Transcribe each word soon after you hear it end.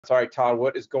Sorry, Todd,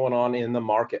 what is going on in the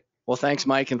market? Well, thanks,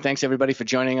 Mike, and thanks everybody for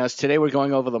joining us. Today we're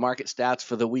going over the market stats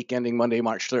for the week ending Monday,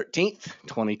 March 13th,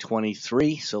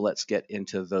 2023. So let's get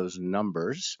into those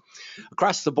numbers.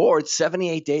 Across the board,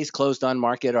 78 days closed on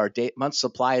market. Our month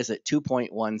supply is at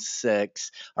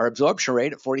 2.16. Our absorption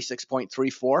rate at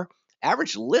 46.34.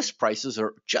 Average list prices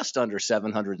are just under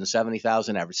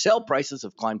 770,000. Average sale prices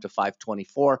have climbed to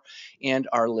 524, and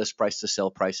our list price to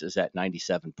sale price is at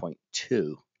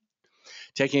 97.2.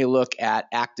 Taking a look at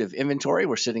active inventory,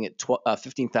 we're sitting at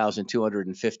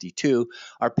 15,252.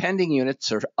 Our pending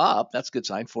units are up. That's a good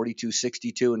sign,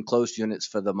 4,262, and closed units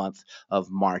for the month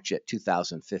of March at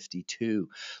 2,052.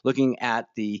 Looking at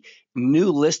the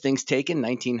new listings taken,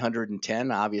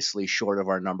 1,910, obviously short of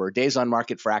our number. Days on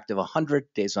market for active, 100.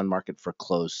 Days on market for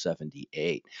closed,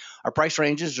 78. Our price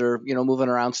ranges are, moving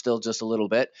around still just a little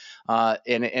bit,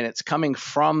 and it's coming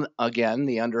from, again,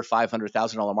 the under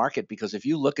 $500,000 market, because if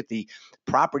you look at the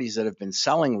properties that have been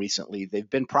selling recently, they've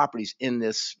been properties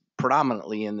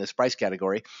predominantly in this price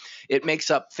category. It makes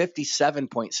up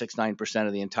 57.69%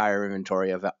 of the entire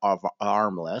inventory of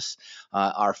ARM lists.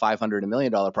 Our $500 and $1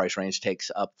 million price range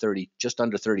takes up just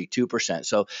under 32%.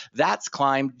 So that's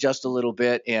climbed just a little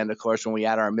bit. And of course, when we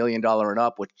add our $1 million and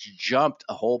up, which jumped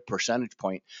a whole percentage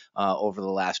point over the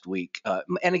last week.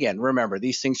 And again, remember,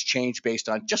 these things change based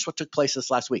on just what took place this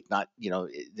last week. Not,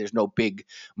 there's no big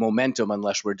momentum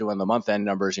unless we're doing the month end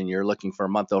numbers and you're looking for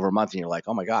month over month and you're like,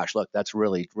 oh my gosh, look, that's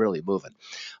really moving.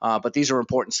 But these are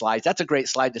important slides. That's a great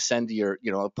slide to send to your,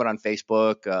 put on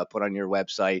Facebook, put on your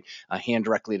website, hand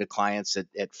directly to clients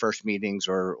at first meetings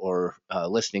or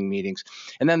listening meetings.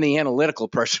 And then the analytical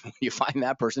person, when you find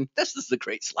that person, this is a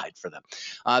great slide for them.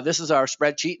 This is our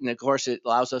spreadsheet. And of course, it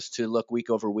allows us to look week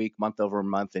over week, month over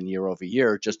month, and year over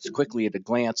year, just quickly at a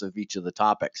glance of each of the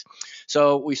topics.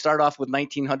 So we start off with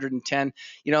 1,910.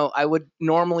 I would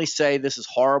normally say this is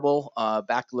horrible.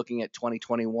 Back looking at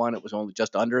 2021, it was only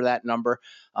just under that number.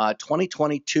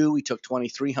 2022, we took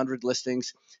 2,300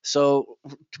 listings. So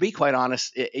to be quite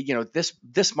honest,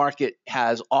 this market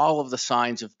has all of the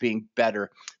signs of being better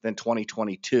than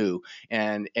 2022.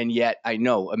 And yet I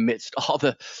know amidst all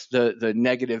the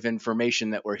negative information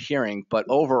that we're hearing, but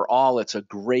overall, it's a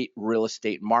great real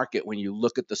estate market when you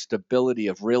look at the stability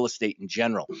of real estate in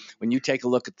general. When you take a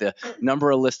look at the number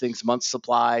of listings, month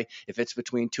supply, if it's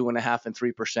between 2.5% and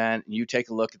 3%, and you take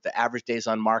a look at the average days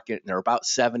on market, and they're about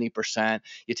 70%.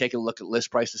 You take a look at list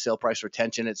price to sale price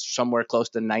retention, it's somewhere close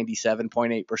to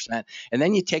 97.8%. And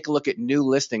then you take a look at new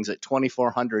listings at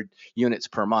 2,400 units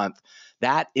per month.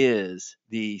 That is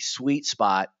the sweet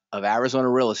spot of Arizona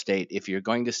real estate. If you're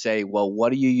going to say, well,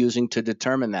 what are you using to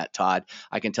determine that, Todd?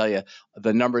 I can tell you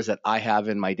the numbers that I have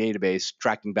in my database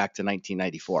tracking back to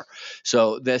 1994.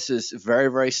 So this is very,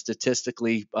 very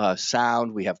statistically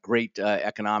sound. We have great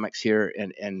economics here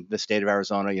in the state of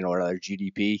Arizona, our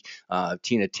GDP.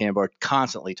 Tina Tambor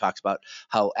constantly talks about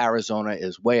how Arizona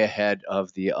is way ahead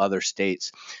of the other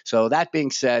states. So that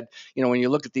being said, when you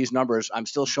look at these numbers, I'm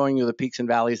still showing you the peaks and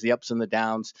valleys, the ups and the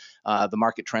downs, the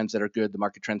market trends that are good, the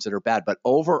market trends that are bad. But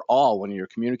overall, when you're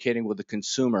communicating with the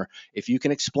consumer, if you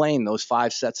can explain those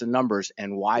 5 sets of numbers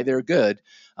and why they're good,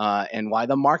 and why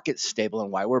the market's stable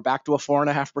and why we're back to a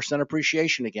 4.5%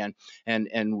 appreciation again, and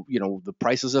the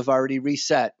prices have already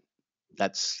reset,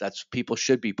 that's people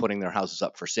should be putting their houses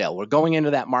up for sale. We're going into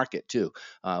that market too.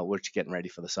 We're getting ready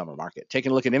for the summer market.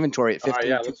 Taking a look at inventory at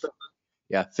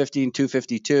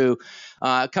 15,252.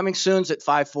 Coming soon's at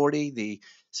 540. The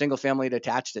single family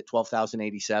detached at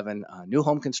 12,087. New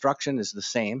home construction is the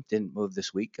same, didn't move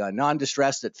this week.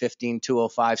 Non-distressed at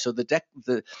 15,205. So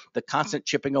the constant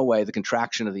chipping away, the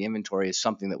contraction of the inventory is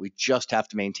something that we just have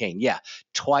to maintain. Yeah,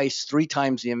 3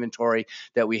 times the inventory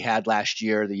that we had last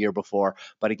year, the year before.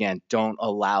 But again, don't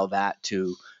allow that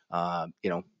to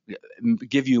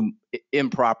give you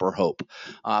improper hope.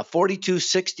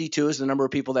 4,262 is the number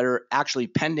of people that are actually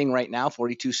pending right now.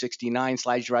 4,269,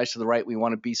 slide your eyes to the right. We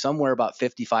want to be somewhere about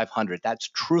 5,500. That's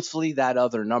truthfully that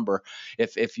other number.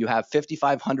 If you have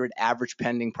 5,500 average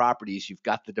pending properties, you've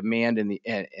got the demand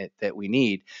that we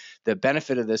need. The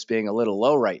benefit of this being a little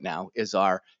low right now is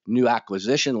our new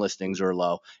acquisition listings are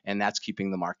low, and that's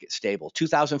keeping the market stable.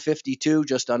 2,052,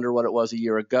 just under what it was a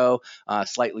year ago.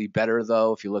 Slightly better,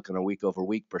 though, if you look on a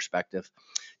week-over-week perspective.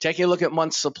 Taking a look at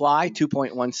month supply,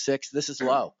 2.16. This is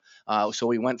low. So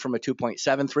we went from a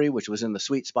 2.73, which was in the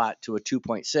sweet spot, to a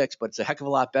 2.6, but it's a heck of a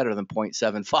lot better than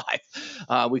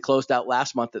 0.75. We closed out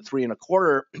last month at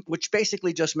 3.25, which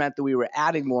basically just meant that we were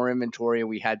adding more inventory and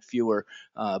we had fewer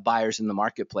buyers in the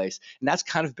marketplace. And that's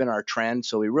kind of been our trend.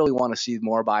 So we really want to see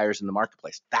more buyers in the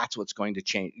marketplace. That's what's going to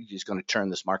change, is going to turn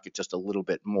this market just a little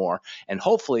bit more. And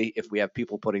hopefully, if we have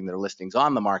people putting their listings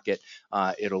on the market,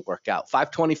 it'll work out.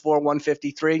 524,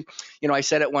 153. I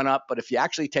said it went up, but if you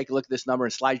actually take a look at this number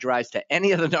and slide your eyes to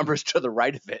any of the numbers to the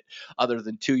right of it, other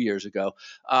than 2 years ago,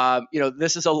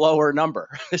 this is a lower number.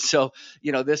 So,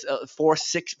 this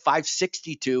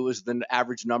 562 is the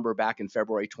average number back in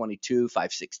February 22,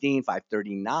 516,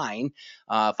 539,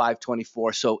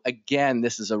 524. So again,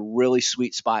 this is a really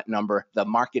sweet spot number. The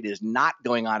market is not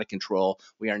going out of control.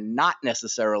 We are not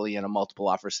necessarily in a multiple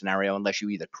offer scenario unless you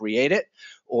either create it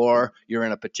or you're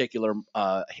in a particular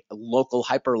local,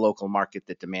 hyper local market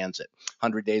that demands it.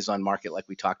 100 days on market, like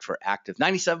we talked, for active.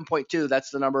 97.2,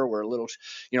 that's the number. We're a little,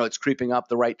 it's creeping up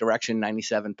the right direction.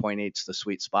 97.8 is the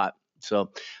sweet spot.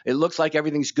 So it looks like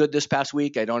everything's good this past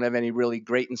week. I don't have any really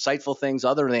great insightful things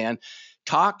other than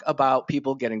talk about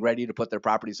people getting ready to put their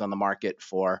properties on the market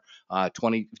for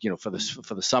for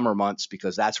the summer months,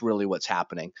 because that's really what's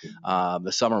happening.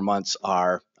 The summer months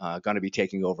are going to be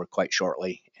taking over quite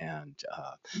shortly, and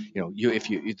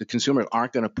if the consumers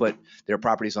aren't going to put their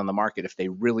properties on the market if they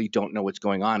really don't know what's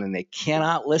going on, and they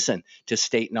cannot listen to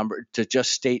state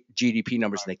GDP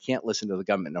numbers, and they can't listen to the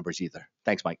government numbers either.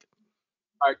 Thanks, Mike.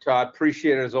 All right, Todd,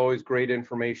 appreciate it as always. Great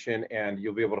information, and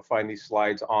you'll be able to find these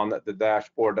slides on the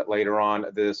dashboard later on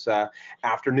this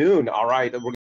afternoon. All right.